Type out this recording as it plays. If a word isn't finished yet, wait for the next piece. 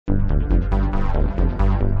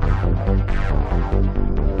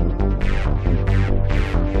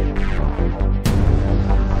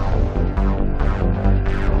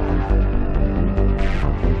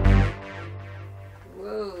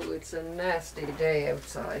nasty day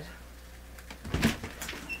outside.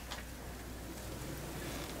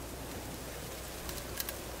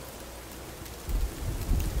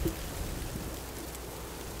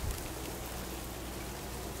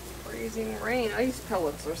 Freezing rain, ice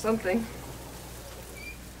pellets or something.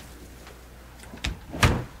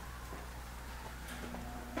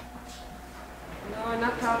 No, I'm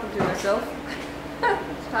not talking to myself.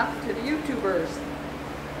 I'm talking to the YouTubers.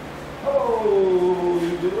 Oh,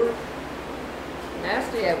 YouTuber.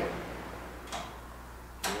 Nasty out.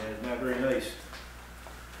 Yeah, it's not very nice.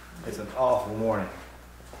 It's an awful morning.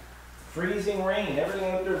 Freezing rain.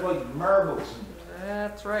 Everything out there's like marbles.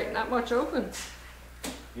 That's right, not much open.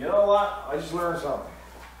 You know what? I just learned something.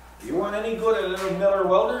 You want any good at little Miller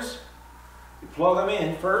welders? You plug them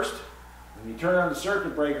in first, and you turn on the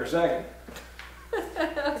circuit breaker second.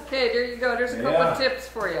 Okay, there you go. There's a couple of tips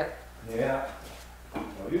for you. Yeah.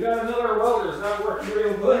 Well, you got a Miller welder that's not working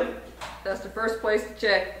real good. That's the first place to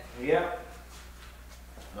check. Yeah.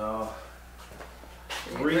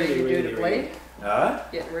 Getting ready to do the blade? Huh?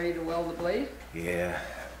 Getting ready to weld the blade? Yeah.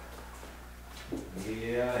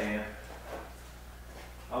 Yeah, I am.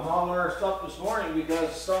 I'm all nursed up this morning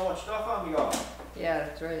because so much stuff on me off. Yeah,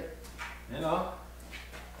 that's right. You know.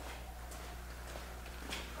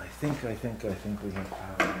 I think we have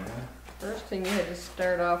power in there. First thing you had to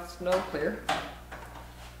start off snow clear.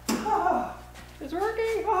 Ah, It's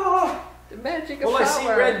working. ah. The magic of Well, power. I see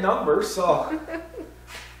red numbers, so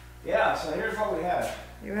yeah. So here's what we have.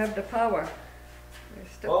 You have the power.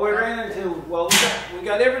 Well, we ran into we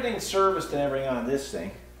got everything serviced and everything on this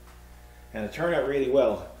thing, and it turned out really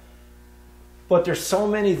well. But there's so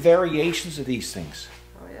many variations of these things.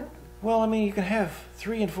 Oh yeah. Well, I mean, you can have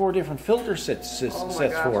 3 and 4 different filter sets for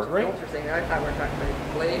it, right? Filter thing. I thought we were talking about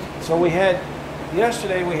the blade. So we had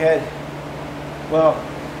yesterday.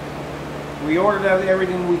 We ordered out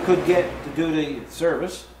everything we could get to do the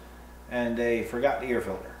service, and they forgot the air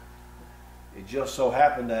filter. It just so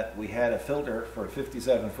happened that we had a filter for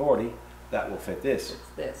 5740 that will fit this. It's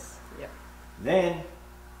this. Yeah. Then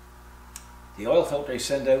the oil filter they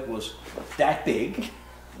sent out was that big,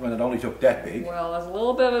 when it only took that big. Well, that's a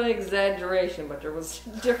little bit of an exaggeration, but there was a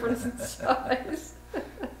difference in size.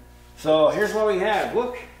 So here's what we have.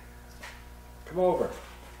 Look, come over.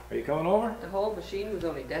 Are you coming over? The whole machine was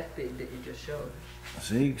only that big that you just showed.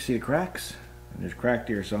 See, you see the cracks? And there's cracked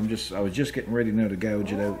here, so I was just getting ready now to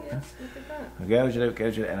gouge it out. Yes, look at that. I'll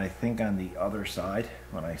gouge it, and I think on the other side,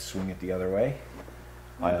 when I swing it the other way,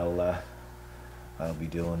 I'll be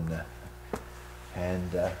doing.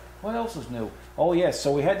 What else is new? Oh yes,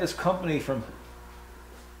 so we had this company from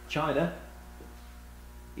China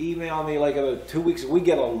email me like about 2 weeks. We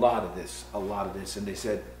get a lot of this, and they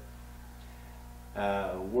said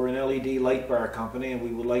we're an LED light bar company, and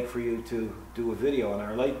we would like for you to do a video on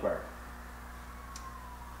our light bar.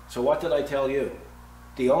 So what did I tell you?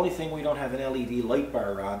 The only thing we don't have an LED light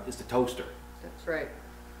bar on is the toaster. That's right.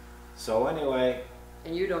 So anyway.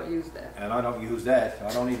 And you don't use that. And I don't use that.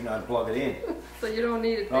 I don't even know how to plug it in. So you don't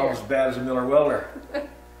need it there. Almost as bad as a Miller welder.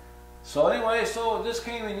 So anyway, so this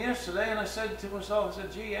came in yesterday, and I said to myself, I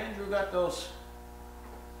said, gee, Andrew got those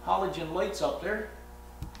halogen lights up there.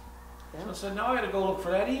 Yeah. So I said, no, I got to go look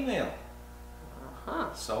for that email.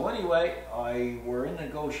 So anyway, we're in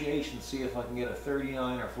negotiations to see if I can get a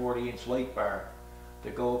 39 or 40-inch light bar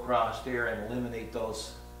to go across there and eliminate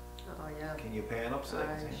those. Oh yeah. Can you pan up?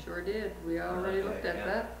 I sure did. We already looked at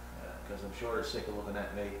that. Because I'm sure they're sick of looking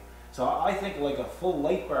at me. So I think like a full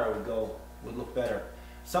light bar would look better.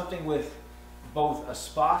 Something with both a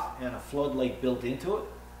spot and a floodlight built into it.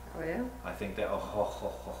 Oh yeah. I think that.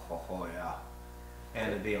 Oh yeah.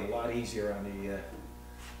 And it'd be a lot easier on the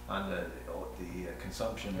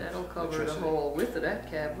consumption. That'll of cover electricity. the whole width of that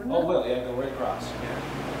cab, wouldn't it? Oh, well, yeah, go right across.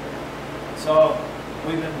 Yeah. So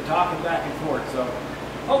we've been talking back and forth. So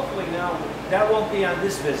hopefully now that won't be on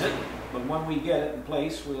this visit, but when we get it in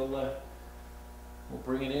place, we'll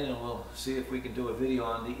bring it in and we'll see if we can do a video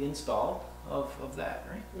on the install of that,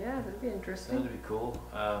 right? Yeah, that'd be interesting. That'd be cool.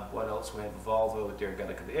 What else? We have a Volvo with their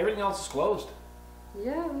everything else is closed.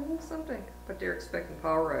 Yeah, something. But they're expecting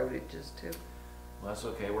power outages too. Well, that's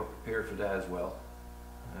okay. We're prepared for that as well.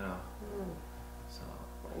 Yeah. So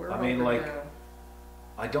I mean, like,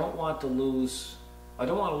 I don't want to lose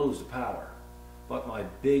the power, but my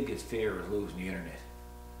biggest fear is losing the internet.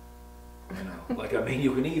 You know, like, I mean,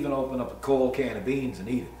 you can even open up a cold can of beans and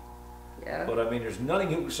eat it. Yeah. But I mean, there's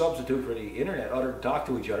nothing you can substitute for the internet other than talk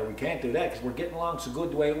to each other. We can't do that because we're getting along so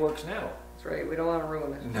good the way it works now. That's right. We don't want to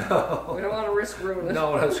ruin it. No. We don't want to risk ruining it.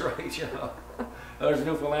 No, that's right. You know, there's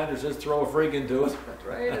Newfoundlander says throw a frig into it. That's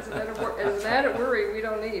right. It's an added worry we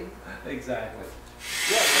don't need. Exactly.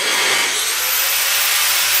 Yeah.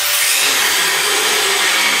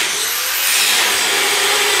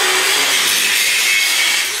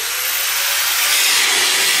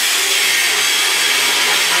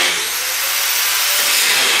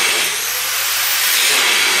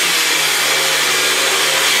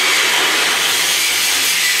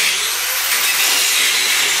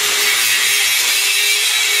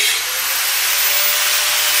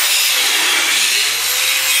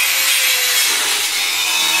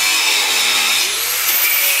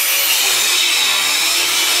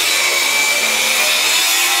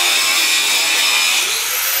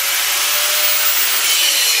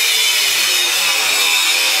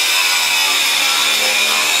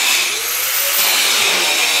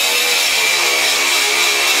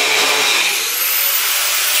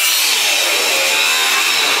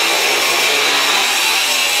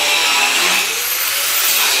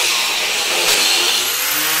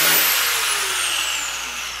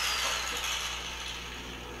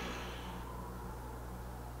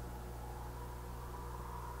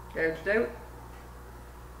 Gouged out.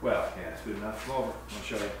 Well, yeah, it's good enough. Come over, I'll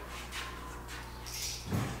show you.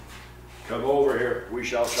 Come over here, we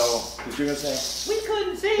shall show them. What you gonna say? We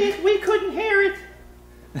couldn't see it, we couldn't hear it.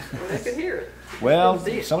 Well, they could hear it. Well,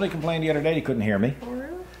 somebody complained the other day they couldn't hear me. Oh,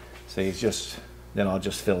 really? See, it's just, then I'll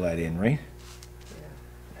just fill that in, right?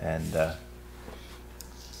 Yeah. And,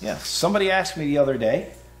 yeah, somebody asked me the other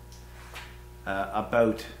day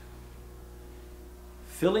about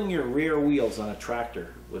filling your rear wheels on a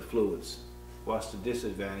tractor with fluids. What's the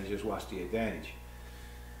disadvantages, what's the advantage?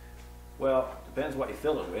 Well, depends what you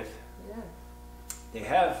fill it with. Yeah. They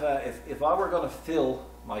have, if I were going to fill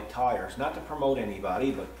my tires, not to promote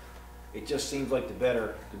anybody, but it just seems like the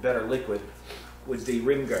better liquid would be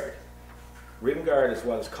rim guard. Rim guard is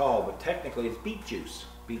what it's called, but technically it's beet juice.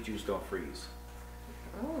 Beet juice don't freeze.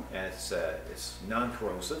 Oh. And it's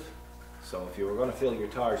non-corrosive. So if you were going to fill your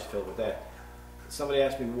tires, fill it with that. Somebody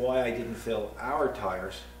asked me why I didn't fill our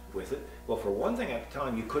tires with it. Well, for one thing, at the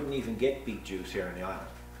time you couldn't even get beet juice here on the island.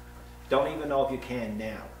 Don't even know if you can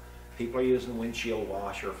now. People are using windshield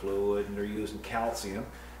washer fluid and they're using calcium.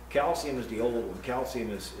 Calcium is the old one.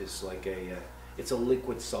 Calcium is like it's a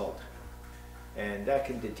liquid salt. And that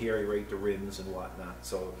can deteriorate the rims and whatnot.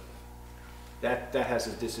 So that has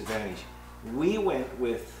its disadvantage. We went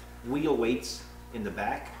with wheel weights in the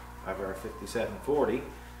back of our 5740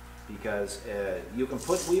 because you can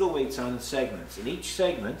put wheel weights on the segments. In each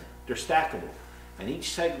segment, they're stackable. And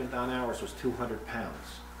each segment on ours was 200 pounds.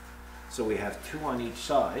 So we have 2 on each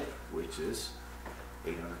side, which is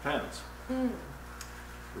 800 pounds. Mm.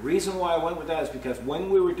 The reason why I went with that is because when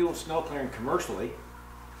we were doing snow clearing commercially,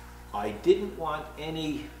 I didn't want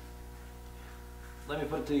any, let me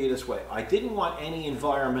put it to you this way, I didn't want any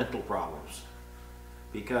environmental problems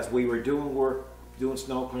because we were doing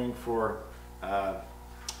snow clearing for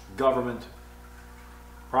government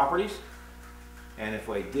properties, and if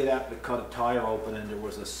I did have to cut a tire open and there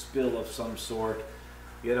was a spill of some sort,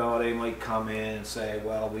 you know, they might come in and say,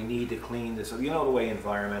 well, we need to clean this. You know the way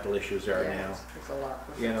environmental issues are now. It's a lot.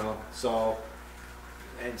 You know, so,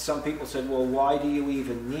 and some people said, well, why do you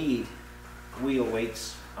even need wheel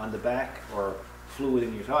weights on the back or fluid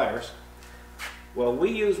in your tires? Well,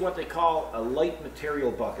 we use what they call a light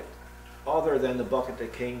material bucket, other than the bucket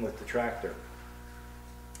that came with the tractor.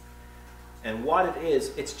 And what it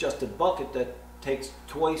is, it's just a bucket that takes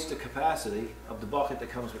twice the capacity of the bucket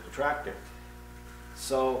that comes with the tractor.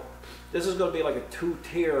 So this is going to be like a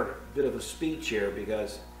 2-tier bit of a speech here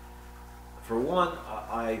because, for one,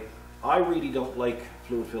 I really don't like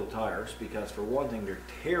fluid-filled tires because, for one thing, they're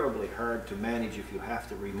terribly hard to manage if you have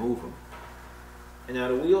to remove them. And now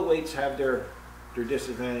the wheel weights have their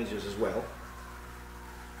disadvantages as well.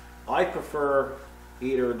 I prefer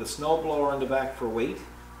either the snowblower on the back for weight,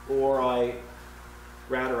 or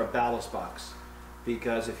rather a ballast box,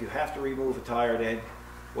 because if you have to remove a tire, then,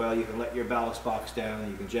 well, you can let your ballast box down and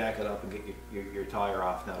you can jack it up and get your tire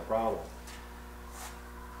off, not a problem.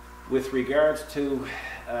 With regards to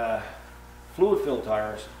fluid-filled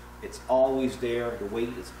tires, it's always there, the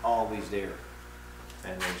weight is always there,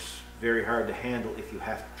 and it's very hard to handle if you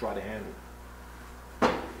have to try to handle it.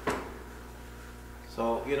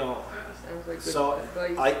 So, you know, Like so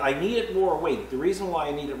advice. I needed more weight. The reason why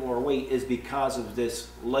I needed more weight is because of this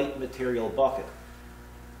light material bucket.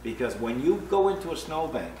 Because when you go into a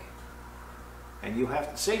snowbank and you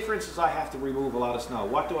have to, say for instance, I have to remove a lot of snow,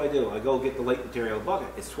 what do? I go get the light material bucket.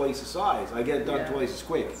 It's twice the size. I get it done twice as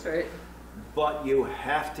quick. That's right. But you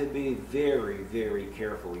have to be very, very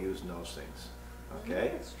careful using those things.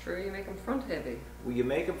 Okay? That's true. You make them front heavy. Well, you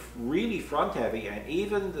make them really front heavy, and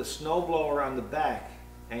even the snowblower on the back,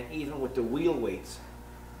 and even with the wheel weights,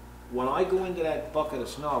 when I go into that bucket of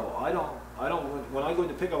snow, when I go in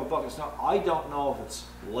to pick up a bucket of snow, I don't know if it's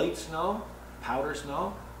light snow, powder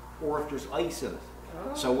snow, or if there's ice in it.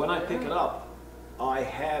 Oh, so when I pick it up, I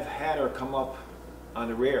have had her come up on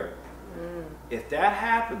the rear. Mm. If that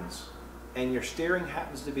happens, and your steering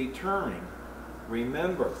happens to be turning,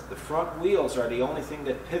 remember, the front wheels are the only thing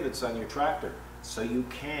that pivots on your tractor, so you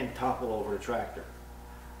can topple over the tractor.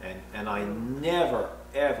 And I never,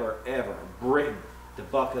 ever, ever bring the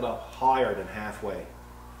bucket up higher than halfway.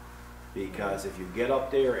 Because if you get up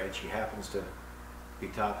there and she happens to be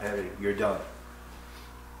top heavy, you're done.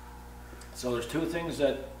 So there's 2 things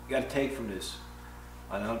that you got to take from this.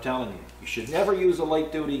 And I'm telling you, you should never use a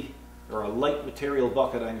light duty or a light material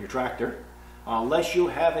bucket on your tractor unless you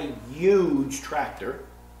have a huge tractor.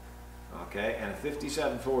 Okay, and a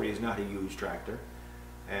 5740 is not a huge tractor,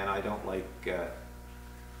 and I don't like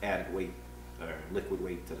added weight or liquid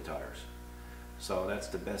weight to the tires. So that's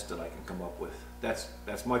the best that I can come up with.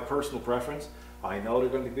 That's my personal preference. I know there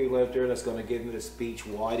are going to be people out there that's going to give me the speech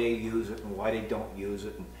why they use it and why they don't use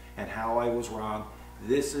it and how I was wrong.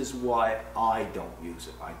 This is why I don't use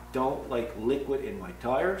it. I don't like liquid in my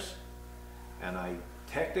tires, and I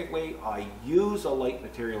use a light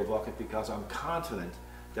material bucket because I'm confident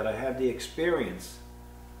that I have the experience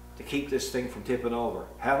to keep this thing from tipping over.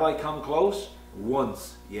 Have I come close?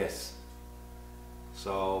 Once, yes.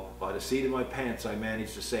 So by the seat of my pants I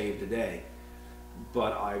managed to save the day,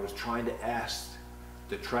 but I was trying to ask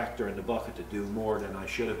the tractor and the bucket to do more than I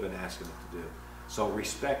should have been asking it to do. So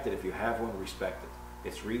respect it. If you have one, respect it.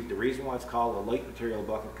 It's the reason why it's called a light material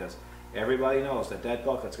bucket, because everybody knows that that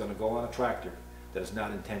bucket's going to go on a tractor that is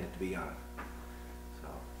not intended to be on. So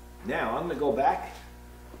now I'm going to go back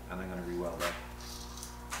and I'm going to re-weld that.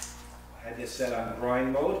 I had this set on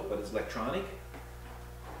grind mode, but it's electronic,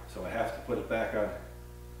 so I have to put it back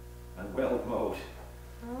on weld mode.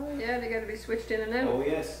 Oh yeah, they got to be switched in and out. Oh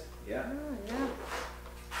yes, yeah. Oh yeah.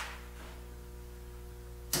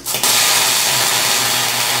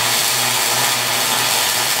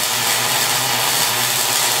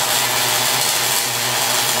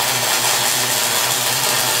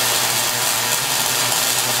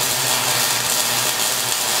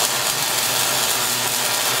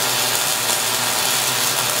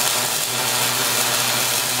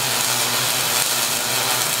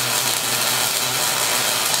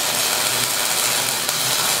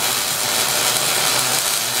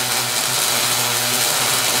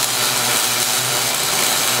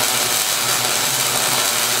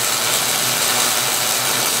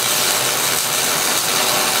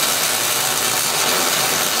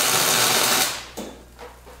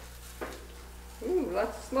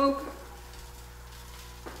 Lots of smoke.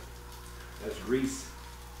 That's grease.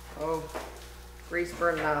 Oh, grease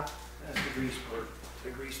burning off. That's the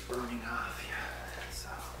grease burning off. Yeah. So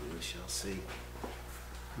we shall see.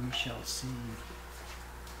 We shall see.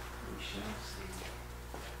 We shall see.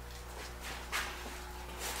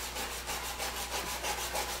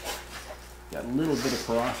 Got a little bit of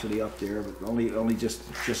porosity up there, but only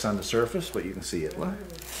just on the surface, but you can see it. Yeah.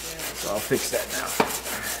 So I'll fix that now.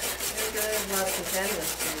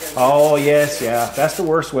 Oh yes, yeah. That's the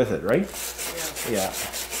worst with it, right? Yeah.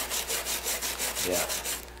 Yeah.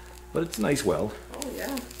 But it's a nice weld. Oh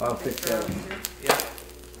yeah. I'll fix that. Yeah.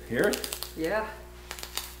 Hear it? Yeah.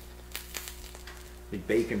 Big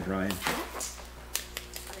bacon frying.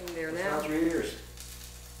 There now. How's your ears?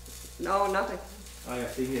 No, nothing. Oh, yeah.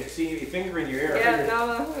 See your finger in your ear. Yeah,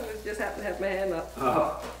 no, I just happened to have my hand up.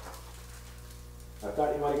 Oh. I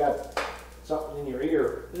thought you might have got something in your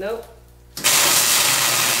ear. Nope.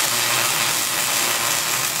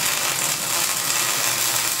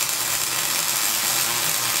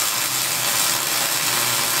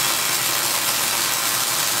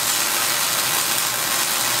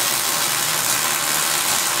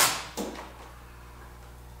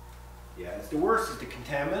 The worst is the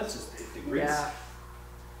contaminants, it's the grease. Yeah.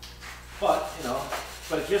 But, you know,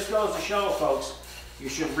 but it just goes to show, folks, you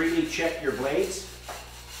should really check your blades.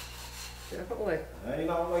 Definitely. You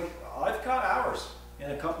know, like, I've cut ours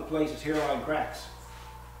in a couple of places here on cracks.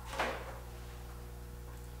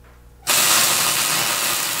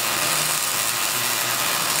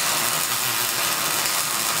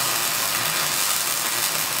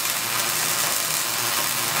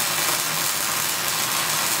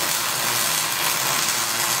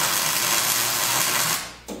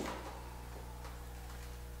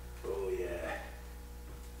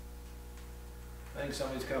 I think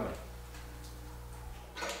somebody's coming.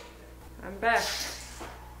 I'm back.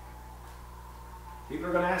 People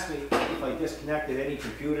are going to ask me if I disconnected any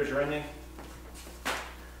computers or anything.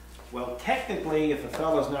 Well, technically, if a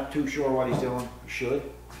fellow's not too sure what he's doing, he should.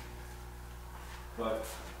 But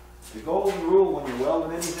the golden rule when you're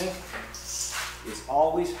welding anything is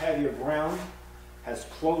always have your ground as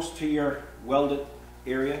close to your welded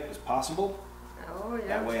area as possible. Oh yeah.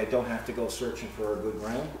 That way I don't have to go searching for a good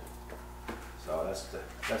ground. So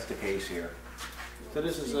that's the case here. So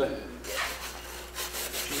this is a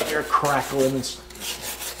they're crackling and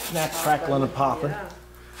snap crackling and popping. Yeah.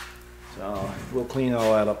 So we'll clean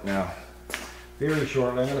all that up now. Very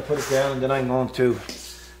shortly. I'm going to put it down and then I'm going to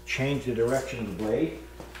change the direction of the blade.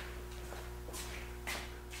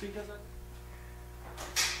 Because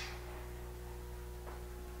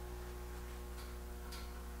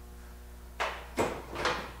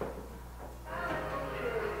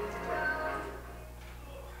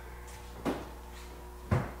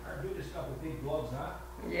big gloves, huh?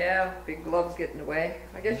 Yeah, big gloves getting away.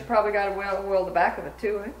 I guess you probably got to weld the back of it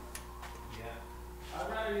too, eh? Yeah. I'd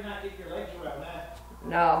rather you not get your legs around that.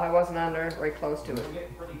 No, I wasn't on there very close to it. We're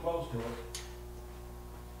getting pretty close to it.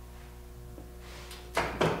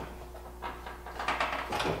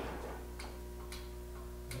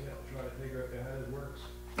 Try to figure out how this works.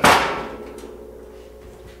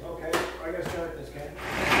 Okay, I gotta start this, Ken.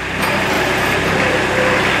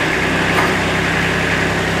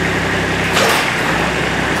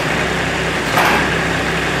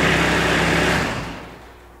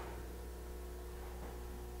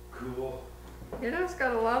 Cool. Yeah, it's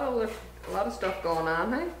got a lot of stuff going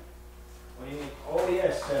on, hey? What do you mean? Oh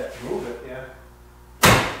yes, move it, yeah.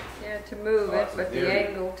 Yeah, to move it, but the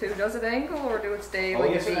angle too. Does it angle or do it stay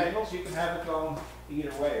like yes, a it V? angles. You can have it going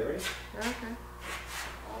either way, right? Okay.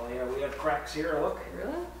 Oh yeah, we have cracks here. Look.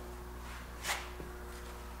 Really?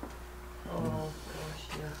 Oh gosh,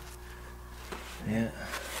 yeah. Yeah.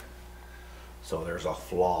 So there's a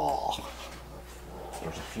flaw.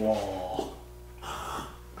 There's a flaw.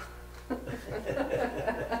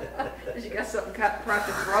 Did you got something cut across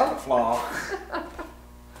the throat? Flaw.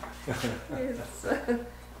 It's,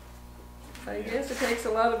 I guess it takes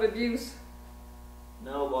a lot of abuse.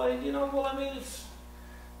 No, boy, you know, well, I mean,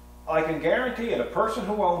 I can guarantee you, the person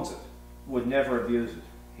who owns it would never abuse it.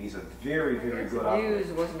 He's a very, very good operator.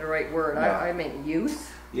 Abuse wasn't the right word. No. I meant use.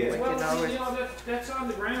 Yeah, like, well, you know that's on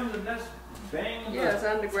the ground and that's banging. Yeah, it's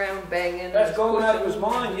on the ground banging. That's going out of his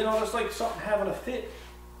mind. You know, it's like something having a fit.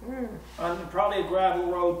 On probably a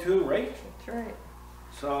gravel road too, right? That's right.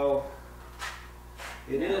 So,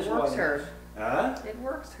 it is what it works hard. Huh? It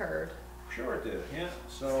works hard. Sure it did, yeah.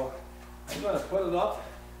 So, I'm going to put it up.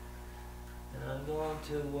 And I'm going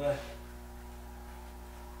to,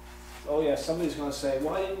 oh yeah, somebody's going to say,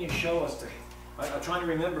 why didn't you show us the... I'm trying to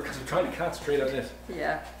remember because I'm trying to concentrate on this.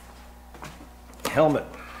 Yeah. Helmet.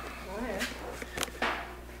 Oh yeah.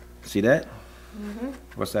 See that? Mm-hmm.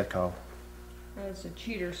 What's that called? That's a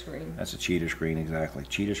cheater screen. That's a cheater screen, exactly.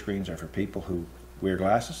 Cheater screens are for people who wear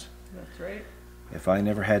glasses. That's right. If I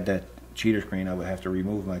never had that cheater screen, I would have to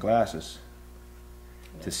remove my glasses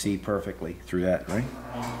to see perfectly through that, right?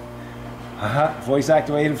 Voice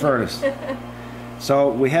activated furnace. So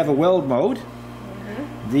we have a weld mode.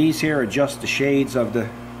 These here are just the shades of the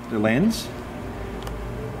lens.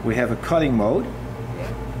 We have a cutting mode.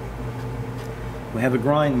 We have a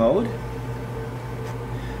grind mode.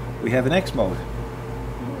 We have an X mode.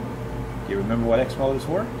 Do you remember what X mode is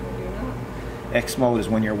for? I do not. X mode is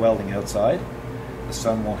when you're welding outside. The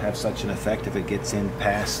sun won't have such an effect if it gets in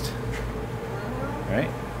past, right?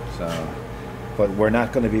 So, but we're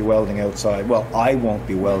not going to be welding outside. Well, I won't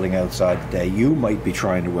be welding outside today. You might be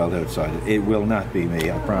trying to weld outside. It will not be me,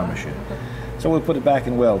 I promise you. So we'll put it back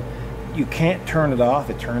in weld. You can't turn it off.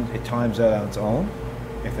 It times out on its own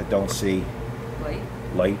if it don't see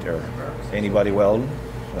light or anybody welding.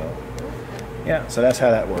 So, yeah, so that's how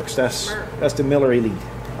that works. That's the Miller Elite.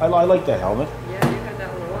 I like that helmet. Yeah, you had that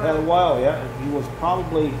one a while. Had a while, yeah. He was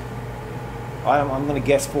probably, I'm going to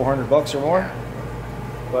guess $400 or more.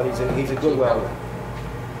 But he's a good welder.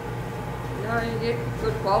 No, you get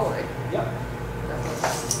good quality. Yeah.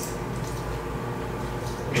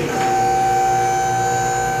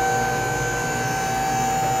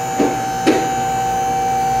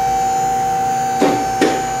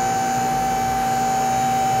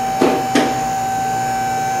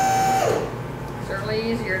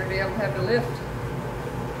 Certainly easier to be able to have the lift.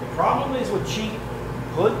 The problem is with cheap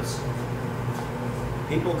hoods,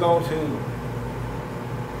 people go to...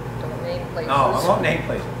 Don't name places. No, I won't name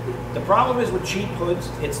places. The problem is with cheap hoods,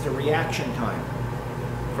 it's the reaction time.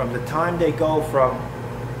 From the time they go from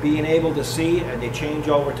being able to see and they change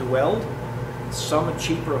over to weld, some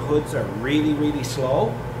cheaper hoods are really, really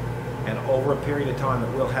slow, and over a period of time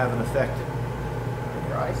it will have an effect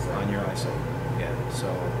On your eyesight. Yeah, so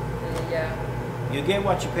Yeah. you get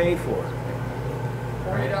what you paid for.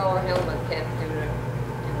 $40 helmet can't do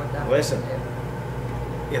what that Listen. one can do.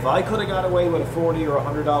 If I could have got away with a $40 or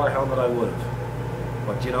 $100 helmet, I would have.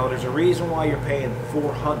 But you know, there's a reason why you're paying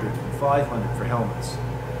 $400 and $500 for helmets.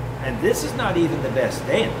 And this is not even the best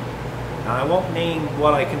then. Now, I won't name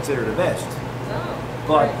what I consider the best. No.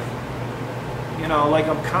 But, Right. you know, like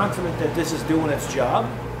I'm confident that this is doing its job.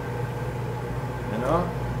 You know?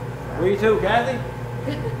 Where you to, Kathy?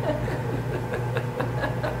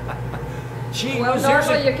 Gee, Well,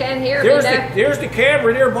 normally you can't hear me now. There's the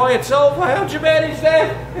camera there by itself. How'd you manage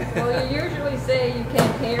that? Well, you usually say you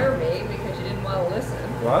can't hear me because you didn't want to listen.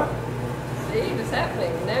 What? See, it's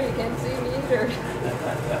happening. Now you can't see me either.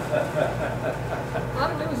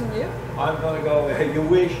 I'm losing you. I'm going to go, you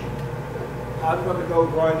wish. I'm going to go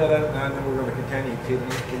grind that out now, and then we're going to continue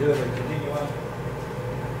on.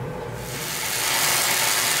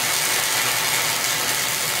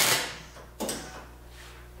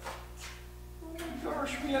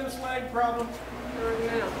 slag problem. Where are we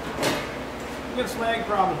now? You got a slag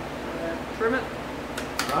problem. Trim it.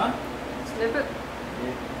 Huh? Snip it.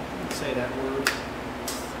 Yeah. Don't say that word.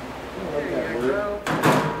 I don't like There that you word. go.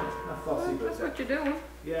 Not fussy with That's that. what you're doing.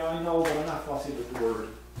 Yeah, I know, but I'm not fussy with the word.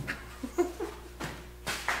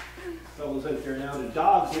 Fellas out there now, the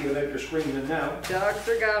dogs even out there screaming now. Dogs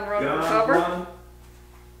are gone, run for Gone, cover. run.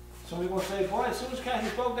 Somebody gonna say, boy, as soon as Kathy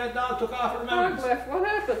spoke, that dog took off her Dog mountains. left. What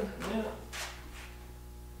happened? Yeah.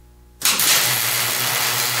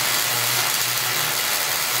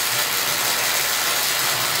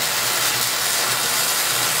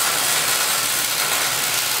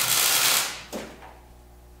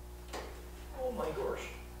 Oh my gosh.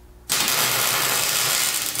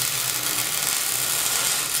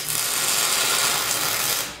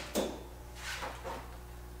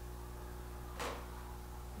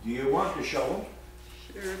 Do you want to show them?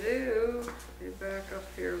 Sure do. Get back up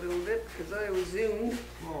here a little bit because I was zoomed.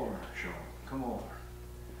 Come over, show them. Come over.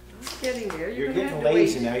 I'm getting there. You're gonna getting have to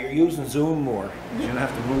lazy wait. now. You're using Zoom more. You shouldn't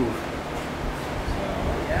have to move.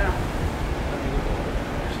 Yeah.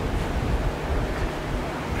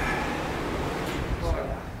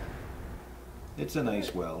 It's a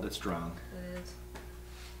nice weld. It's strong. It is.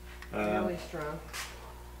 Um, Really strong.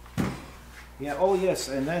 Yeah, oh yes,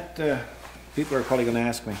 and that, people are probably going to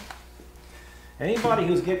ask me. Anybody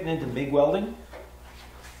who's getting into MIG welding,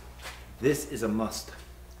 this is a must.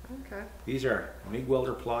 Okay. These are MIG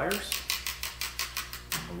welder pliers.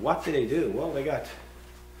 And what do they do? Well, they got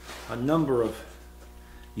a number of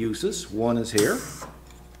uses. One is here.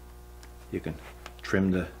 You can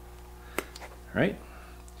trim the, right?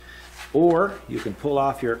 Or you can pull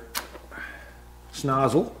off your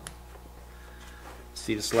snozzle.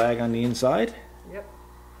 See the slag on the inside? Yep.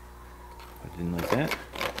 I didn't like that.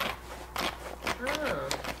 Ah.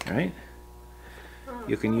 Right?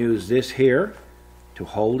 You can use this here to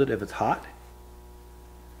hold it if it's hot.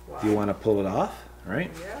 Wow. If you want to pull it off,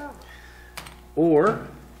 right? Yeah. Or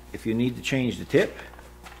if you need to change the tip,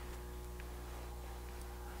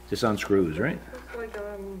 this unscrews, right? Looks like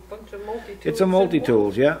a bunch of multi-tools. It's a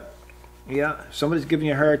multi-tools, yeah. Yeah, if somebody's giving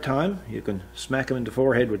you a hard time, you can smack them in the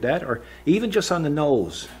forehead with that, or even just on the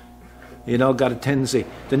nose. You know, got a tendency.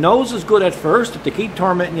 The nose is good at first. If they keep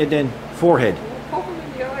tormenting you, then forehead. Poke them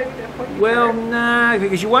in the eye with that pointy Well, part. nah,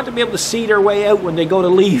 because you want to be able to see their way out when they go to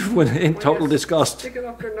leave when in total you're disgust. Sticking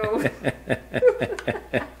up their nose.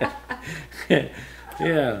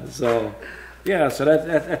 Yeah, so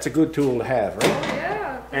that's a good tool to have, right?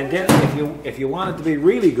 Yeah. And then if you want it to be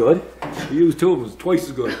really good, you use two of them. It's twice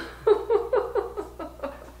as good.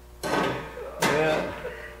 Yeah.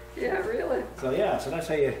 Yeah, really. So yeah, so that's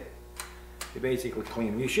how you basically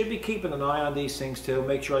clean them. You should be keeping an eye on these things too.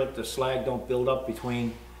 Make sure that the slag don't build up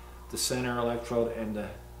between the center electrode and the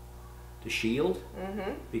shield,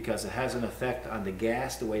 because it has an effect on the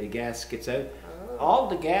gas, the way the gas gets out. Oh. All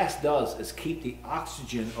the gas does is keep the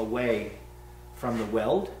oxygen away from the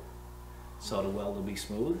weld, so the weld will be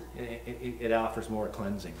smooth. It offers more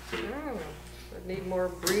cleansing. I need more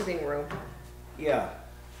breathing room. Yeah,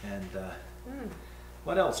 and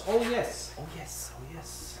what else? Oh yes, oh yes, oh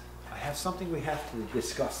yes. I have something we have to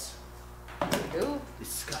discuss. You do?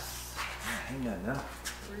 Discuss. Hang on now.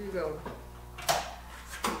 Where you go?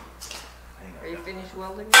 Hang on. Are you finished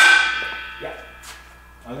welding? Yeah.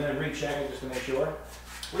 I'm going to recheck it just to make sure.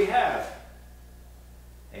 We have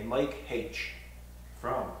a Mike H.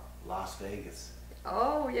 from Las Vegas.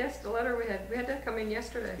 Oh, yes, the letter we had. We had that come in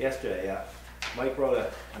yesterday. Yesterday, yeah. Mike wrote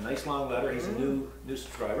a nice long letter. He's a new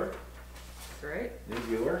subscriber, That's right. new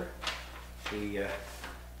viewer. He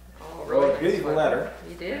Oh, wrote a nice beautiful weather. letter.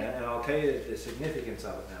 He did? And I'll tell you the significance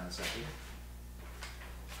of it now in a second.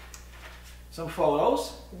 Some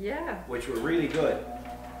photos, Yeah. which were really good.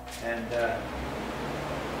 And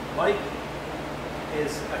Mike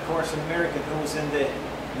is, of course, an American who was in the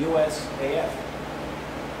USAF.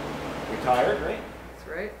 Retired, right? That's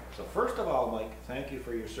right. So first of all, Mike, thank you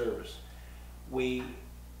for your service. We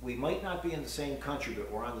might not be in the same country,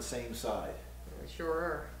 but we're on the same side. We sure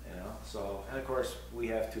are. You know. So, and of course, we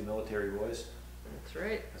have two military boys That's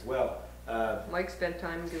right. as well. Mike spent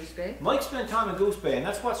time in Goose Bay. Mike spent time in Goose Bay, and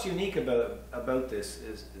that's what's unique about this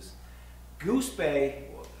is Goose Bay.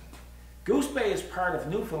 Goose Bay is part of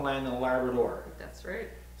Newfoundland and Labrador. That's right.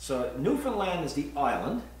 So Newfoundland is the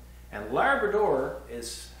island, and Labrador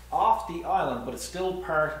is off the island, but it's still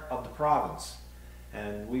part of the province.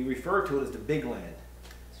 And we refer to it as the Big Land.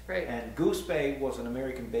 That's right. And Goose Bay was an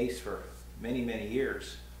American base for many, many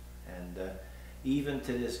years. And even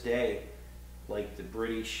to this day, like the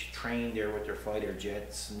British trained there with their fighter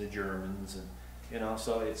jets and the Germans, and you know,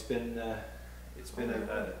 so it's been a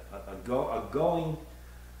going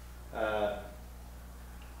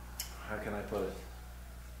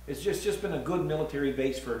it's just been a good military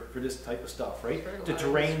base for this type of stuff, right? The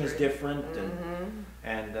terrain is different,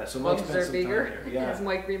 and so Mike spent some time there. Yeah, as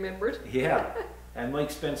Mike remembered. Yeah, and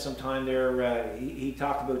Mike spent some time there. He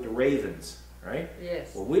talked about the ravens, right?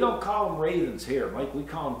 Yes. Well, we don't call them ravens here, Mike. We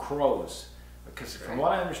call them crows, because from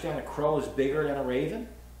what I understand, a crow is bigger than a raven.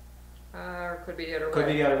 Or it could be the other way. Could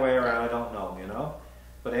be the other way around. I don't know, you know.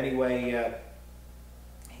 But anyway,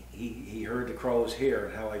 he heard the crows here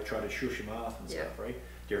and how I try to shush them off and stuff, right?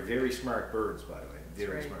 They're very smart birds, by the way.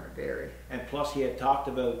 Very smart. Very. And plus, he had talked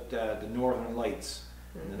about the northern lights.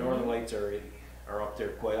 And the northern lights are up there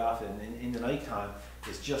quite often. And in the nighttime,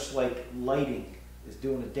 it's just like lighting is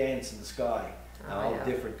doing a dance in the sky. And all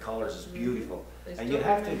different colors. It's beautiful. And you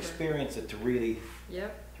have to experience it to really,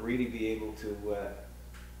 be able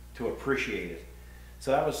to appreciate it.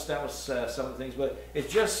 So that was some of the things. But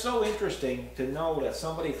it's just so interesting to know that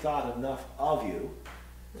somebody thought enough of you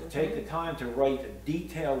to take the time to write a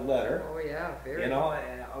detailed letter. Oh yeah, very. You know,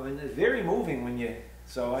 I mean, it's very moving when you.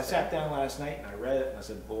 So I sat down last night and I read it and I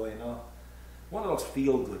said, boy, you know, one of those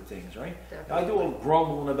feel-good things, right? Definitely. I do a little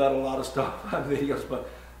grumbling about a lot of stuff on videos, but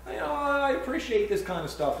you know, I appreciate this kind of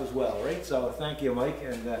stuff as well, right? So thank you, Mike,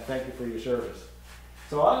 and thank you for your service.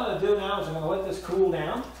 So what I'm going to do now is I'm going to let this cool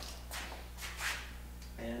down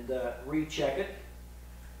and recheck it.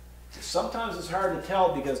 Sometimes it's hard to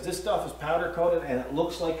tell because this stuff is powder coated and it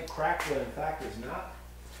looks like a crack, but in fact it's not.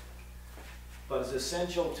 But it's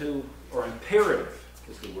essential to, or imperative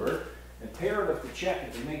is the word, imperative to check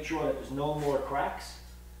it to make sure that there's no more cracks.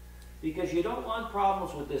 Because you don't want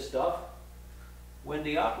problems with this stuff when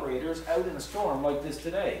the operator's out in a storm like this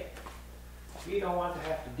today. You don't want to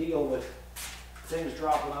have to deal with things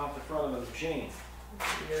dropping off the front of the machine.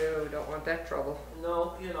 No, don't want that trouble.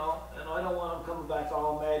 No, you know, and I don't want them coming back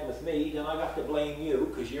all mad with me. Then I got to blame you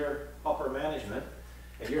because you're upper management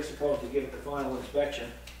and you're supposed to give it the final inspection.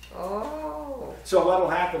 Oh. So what'll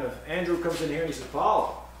happen if Andrew comes in here and he says,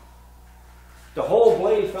 Paul, the whole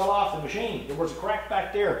blade fell off the machine. There was a crack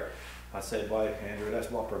back there. I said, why, Andrew,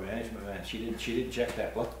 that's upper management, man. She didn't check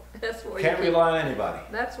that. Look, that's why can't rely on anybody.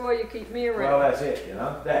 That's why you keep me around. Well, that's it, you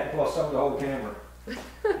know. That plus some of the whole camera.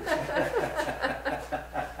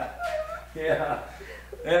 Yeah.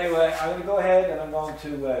 Anyway, I'm going to go ahead and I'm going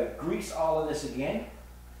to grease all of this again.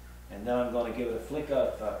 And then I'm going to give it a flick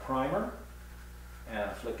of primer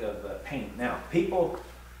and a flick of paint. Now, people,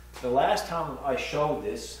 the last time I showed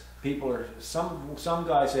this, some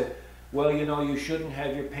guys said, well, you know, you shouldn't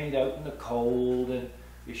have your paint out in the cold and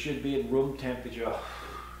you should be at room temperature.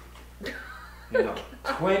 You know,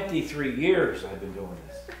 23 years I've been doing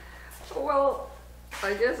this. Well,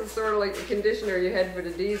 I guess it's sort of like the conditioner you had for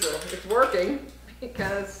the diesel. It's working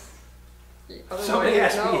because somebody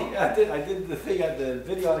asked me. I did the thing on the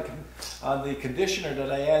video on the conditioner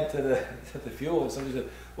that I add to the fuel, and somebody said,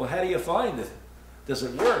 "Well, how do you find it? Does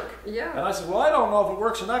it work?" Yeah. And I said, "Well, I don't know if it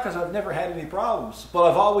works or not because I've never had any problems, but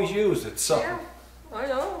I've always used it." So. Yeah, I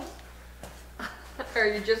know. Are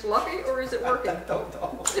you just lucky, or is it working? I don't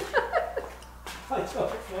know. I don't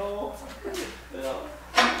know. You know,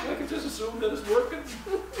 I can just assume that it's working.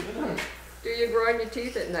 Do you grind your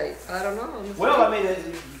teeth at night? I don't know. Well, I mean,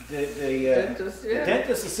 the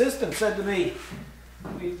dentist assistant said to me,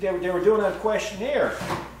 they were doing a questionnaire,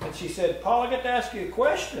 and she said, Paul, I got to ask you a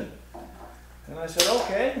question. And I said,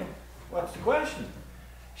 okay, what's the question?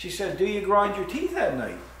 She said, do you grind your teeth at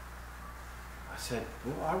night? I said,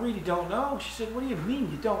 well, I really don't know. She said, what do you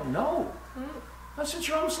mean you don't know? I said,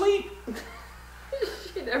 you're asleep.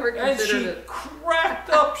 She never considered it. And she cracked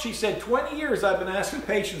up. She said, 20 years I've been asking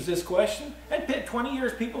patients this question, and 20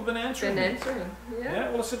 years people have been answering. Yeah.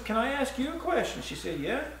 Well, I said, can I ask you a question? She said,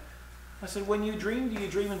 yeah. I said, when you dream, do you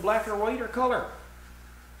dream in black or white or color?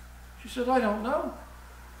 She said, I don't know.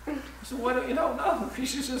 I said, why don't you don't know? She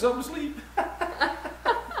says, I'm asleep.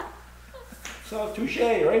 So, touche,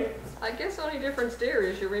 right? I guess the only difference there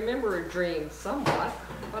is you remember a dream somewhat,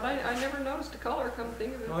 but I never noticed the color, come to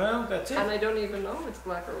think of it. Well, that's it. And I don't even know if it's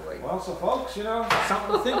black or white. Well, so folks, you know,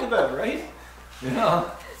 something to think about, right? You know.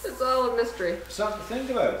 It's all a mystery. Something to think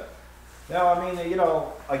about. Now, I mean, you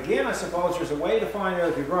know, again, I suppose there's a way to find out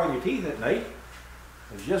if you're grinding your teeth at night.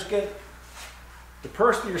 Is just get the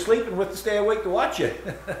person you're sleeping with to stay awake to watch you.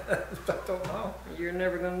 I don't know. You're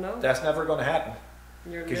never going to know. That's never going to happen.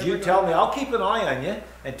 Because you tell me, I'll keep an eye on you,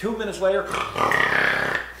 and 2 minutes later,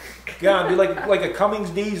 gone, be like a Cummins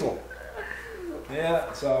diesel.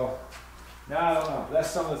 Yeah, so, no, I don't know. That's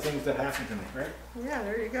some of the things that happen to me, right? Yeah,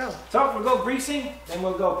 there you go. So we'll go greasing, then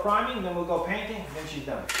we'll go priming, then we'll go painting, then she's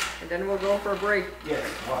done. And then we'll go for a break. Yes,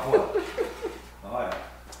 well. Oh, yeah.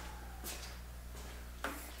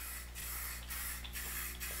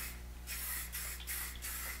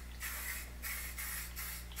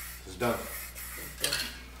 done.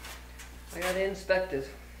 I got to inspect it.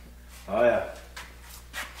 Oh yeah.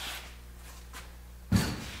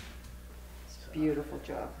 It's a beautiful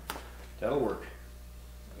job. That'll work.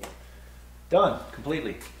 Done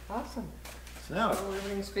completely. Awesome. So now So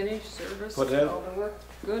everything's finished, service, Put it out. all the work,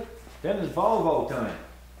 good. then it's Volvo time.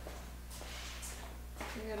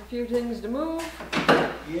 We got a few things to move.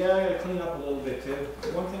 Yeah, I gotta clean up a little bit too.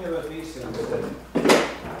 One thing about these things is that,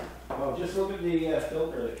 oh, just look at the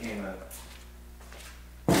filter that came out.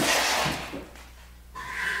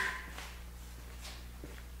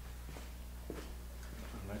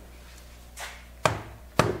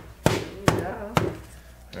 Yeah.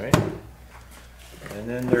 Right? And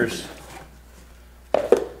then there's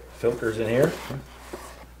filters in here.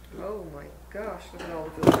 Oh my gosh, look at all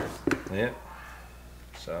the filters. Yeah.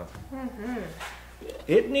 So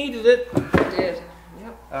it needed it. It did.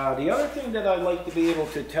 Yep. The other thing that I'd like to be able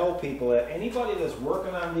to tell people, that anybody that's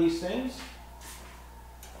working on these things,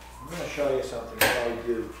 I'm going to show you something that I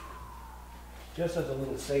do, just as a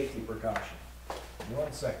little safety precaution.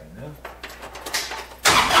 1 second now.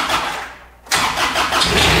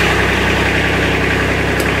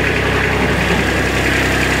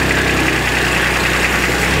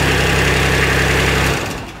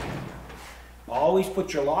 Always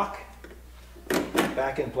put your lock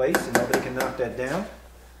back in place and nobody can knock that down.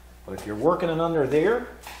 But if you're working it under there,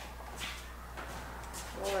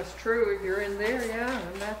 Well, that's true. If you're in there, yeah,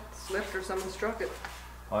 and that slipped or someone struck it.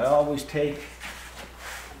 I always take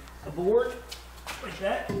a board like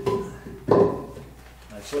that.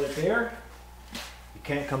 I put it there. You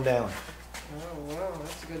can't come down. Oh wow,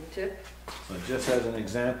 that's a good tip. So just as an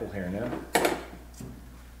example here now.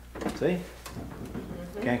 See?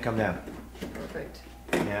 Can't come down. Perfect.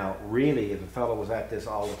 Now, really, if a fellow was at this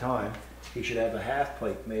all the time, he should have a half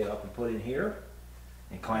plate made up and put in here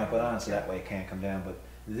and clamp it on so that way it can't come down. But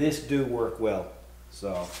this do work well.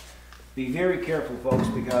 So be very careful, folks,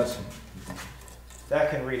 because that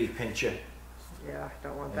can really pinch you. Yeah,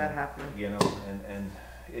 don't want that happening. You know, and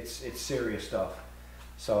it's serious stuff.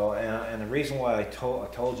 So, and the reason why I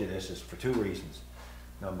told you this is for 2 reasons.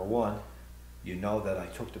 Number one, you know that I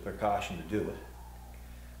took the precaution to do it.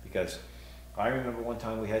 Because I remember one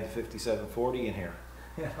time we had the 5740 in here,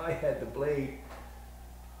 and I had the blade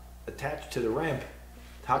attached to the ramp,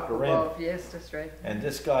 top of the ramp. Above, yes, that's right. And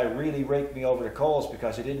this guy really raked me over the coals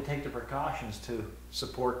because he didn't take the precautions to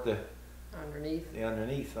support the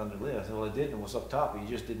Underneath. under the lid. I said, well, it didn't, it was up top, but you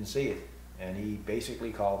just didn't see it. And he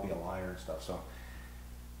basically called me a liar and stuff. So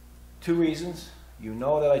 2 reasons: you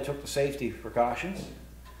know that I took the safety precautions,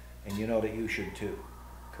 and you know that you should too.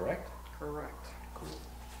 Correct? Correct. Cool.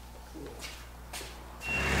 Cool.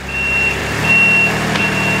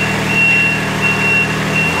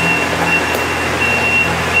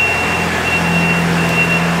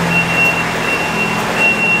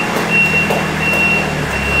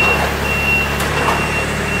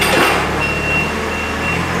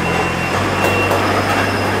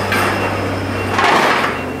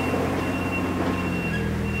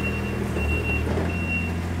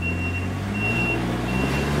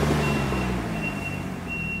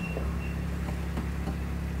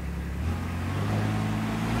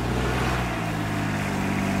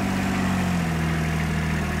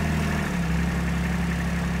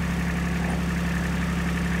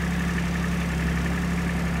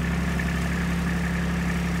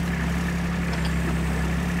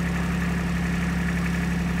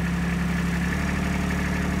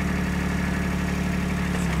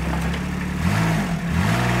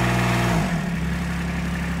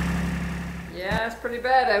 Yeah, it's pretty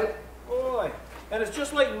bad out. Boy, and it's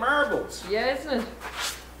just like marbles. Yeah, isn't it?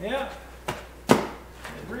 Yeah,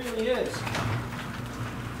 it really is.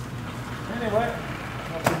 Anyway,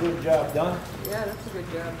 that's a good job done. Yeah, that's a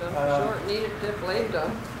good job done. For sure, it needed the blade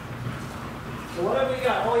done. So what have we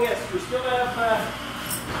got? Oh yes,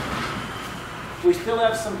 we still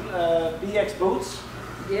have some BX boots.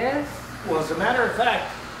 Yes. Well, as a matter of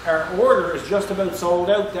fact, our order is just about sold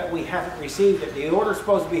out that we haven't received it. The order's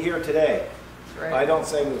supposed to be here today. That's right. I don't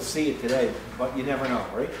say we'll see it today, but you never know,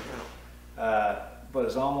 right? But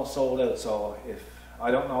it's almost sold out, so I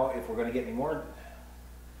don't know if we're going to get any more.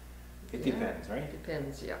 It depends, right?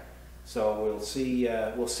 Depends, yeah. So we'll see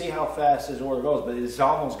how fast this order goes, but it's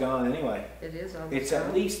almost gone anyway. It is almost It's gone.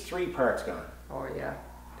 at least 3 parts gone. Oh yeah,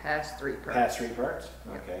 past 3 parts. Past 3 parts?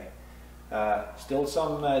 Okay. Still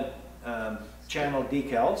some channel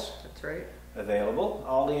decals That's right. available.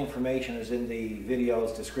 All the information is in the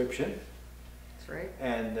video's description. That's right.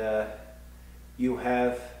 And you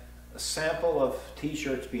have a sample of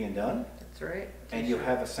t-shirts being done. That's right. And you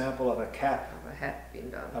have a sample of a cap. Of a hat being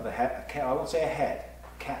done. Of a hat. I won't say a hat.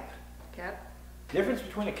 Cap. Cap. Difference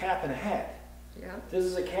between a cap and a hat. Yeah. This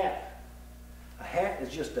is a cap. A hat is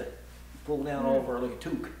just a pull down over like a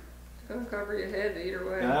toque. It's gonna cover your head either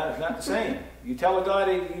way. No, it's not the same. You tell a guy,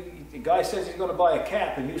 the guy says he's going to buy a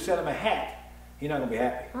cap and you send him a hat, he's not going to be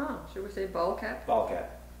happy. Oh, should we say ball cap? Ball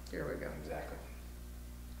cap. Here we go. Exactly.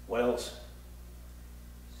 What else?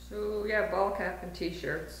 So yeah, ball cap and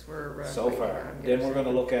t-shirts were So far. Then we're going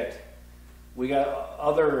to look at, we got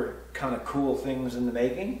other kind of cool things in the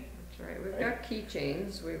making. That's right. We've got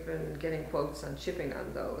keychains. We've been getting quotes on shipping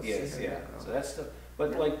on those. Yes, So yeah. So that's the,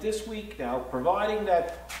 but Yeah. like this week now, providing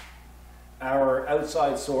that our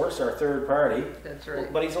outside source, our third party, That's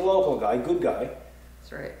right. but he's a local guy, good guy,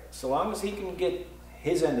 That's right. so long as he can get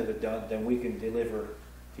his end of it done, then we can deliver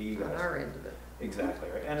to you On guys. our end of it. Exactly,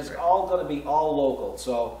 right? And it's Right. all going to be all local,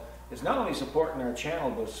 so it's not only supporting our channel,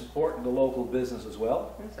 but supporting the local business as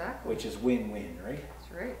well, Exactly. which is win-win, right?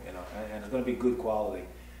 That's right. You know, and it's going to be good quality.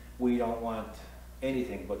 We don't want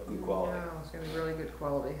anything but good quality. No, it's going to be really good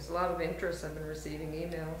quality. There's a lot of interest. I've been receiving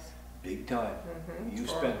emails. Big time. Mm-hmm. You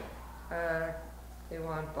spend, They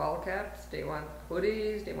want ball caps. They want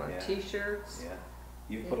hoodies. They want Yeah. t-shirts. yeah,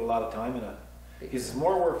 you put a lot of time in it. Because it's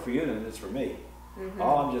more work for you than it is for me. Mm-hmm.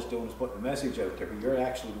 All I'm just doing is putting a message out there, but you're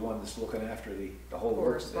actually the one that's looking after the whole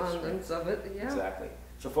work of this, right? Correspondence of it. Yeah. Exactly.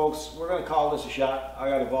 So folks, we're going to call this a shot. I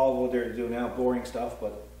got a Volvo there to do now, boring stuff,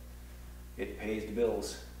 but it pays the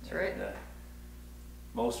bills. That's right. And,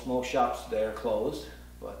 most shops today are closed,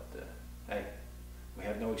 but hey, we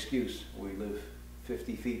have no excuse. We live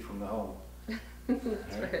 50 feet from the home.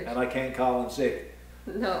 That's right. And I can't call in sick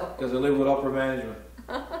No. because I live with upper management.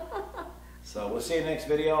 So we'll see you next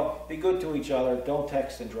video. Be good to each other. Don't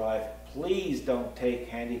text and drive. Please don't take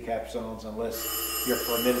handicap zones unless you're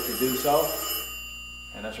permitted to do so.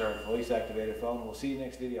 And that's our voice activated phone. We'll see you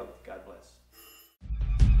next video. God bless.